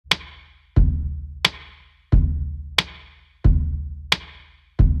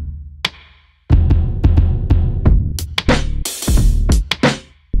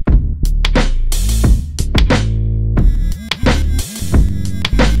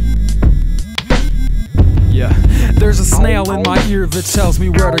snail in my ear that tells me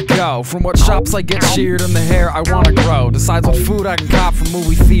where to go. From what shops I get sheared and the hair I wanna grow. Decides what food I can cop from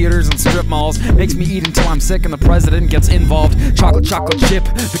movie theaters and strip malls. Makes me eat until I'm sick and the president gets involved. Chocolate chip,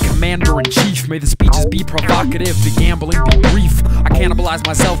 the commander-in-chief. May the speeches be provocative, the gambling be brief. I cannibalize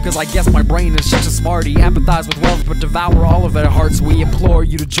myself cause I guess my brain is such a smarty. Empathize with wealth but devour all of their hearts. We implore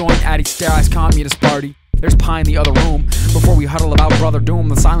you to join Addy Steril's Communist Party. There's pie in the other room. Before we huddle about brother doom,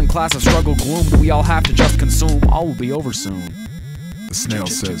 the silent class of struggle gloom. Do we all have to just consume? All will be over soon. The snail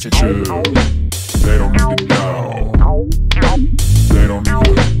says, chill. They don't need to know. They don't need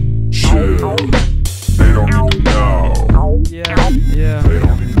to chill. They don't need to know. Yeah. They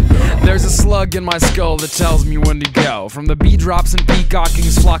don't need to know. There's a slug in my skull that tells me when to go. From the bee drops and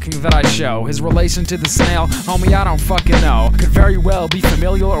peacockings flocking that I show. His relation to the snail, homie, I don't fucking know. Could very well be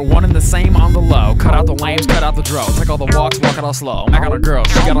familial or one and the same on the low. Cut out the lames, cut out the dro. Take all the walks, walk it all slow. I got a girl,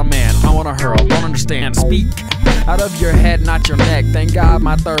 she got a man. I wanna hurl, don't understand. Speak out of your head, not your neck. Thank God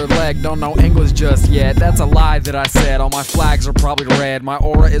my third leg don't know English just yet. That's a lie that I said. All my flags are probably red. My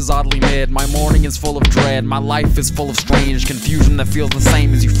aura is oddly mid. My morning is full of dread. My life is full of strange confusion that feels the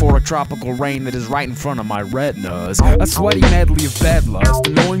same as euphoric tropical rain that is right in front of my retinas. A sweaty medley of bad lust,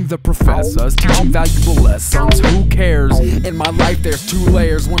 annoying the professors, teaching valuable lessons. Who cares? In my life there's two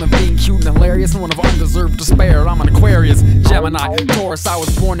layers, one of being cute and hilarious and one of undeserved despair. I'm an Aquarius, Gemini, Taurus. I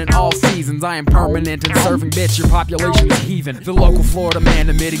was born in all seasons. I am permanent and serving, bitch. Your population is heathen. The local Florida man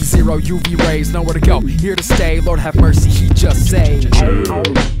emitting 0 UV rays. Nowhere to go, here to stay. Lord have mercy, he just saved. Chill.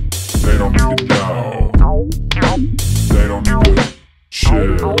 They don't need to know. They don't need to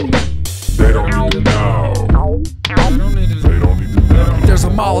chill. They don't need to know. They don't need to know. There's a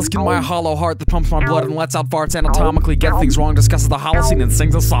mollusk in my hollow heart that pumps my blood and lets out farts anatomically, gets things wrong, discusses the Holocene and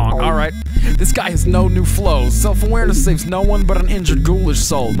sings a song. Alright, this guy has no new flows. Self-awareness saves no one but an injured ghoulish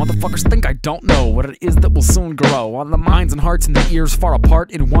soul. Motherfuckers think I don't know what it is that will soon grow. On the minds and hearts and the ears far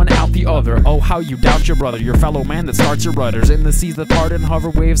apart, in one out the other. Oh, how you doubt your brother, your fellow man that starts your rudders. In the seas that part and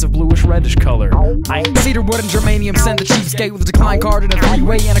hover waves of bluish reddish color. Cedarwood and germanium send the cheapskate with a decline card and a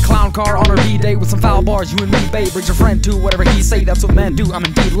three-way and a clown car on our V-Day with some foul bars. You and me, babe, brings your friend to whatever he say, that's what men do. I'm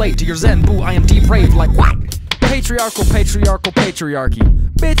indeed late to your zen, boo, I am depraved. Like what? Patriarchal patriarchy.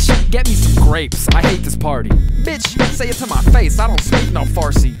 Bitch, get me some grapes, I hate this party. Bitch, say it to my face, I don't speak no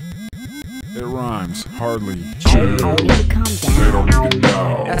Farsi. It rhymes, hardly. Chill. Calm down. They don't need to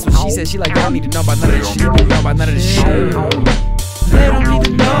know. That's what she said, she like, they don't need to know about none of this shit. They don't need to know about none of this shit. They don't need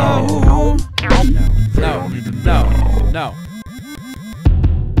to know. No. They don't need to know. No.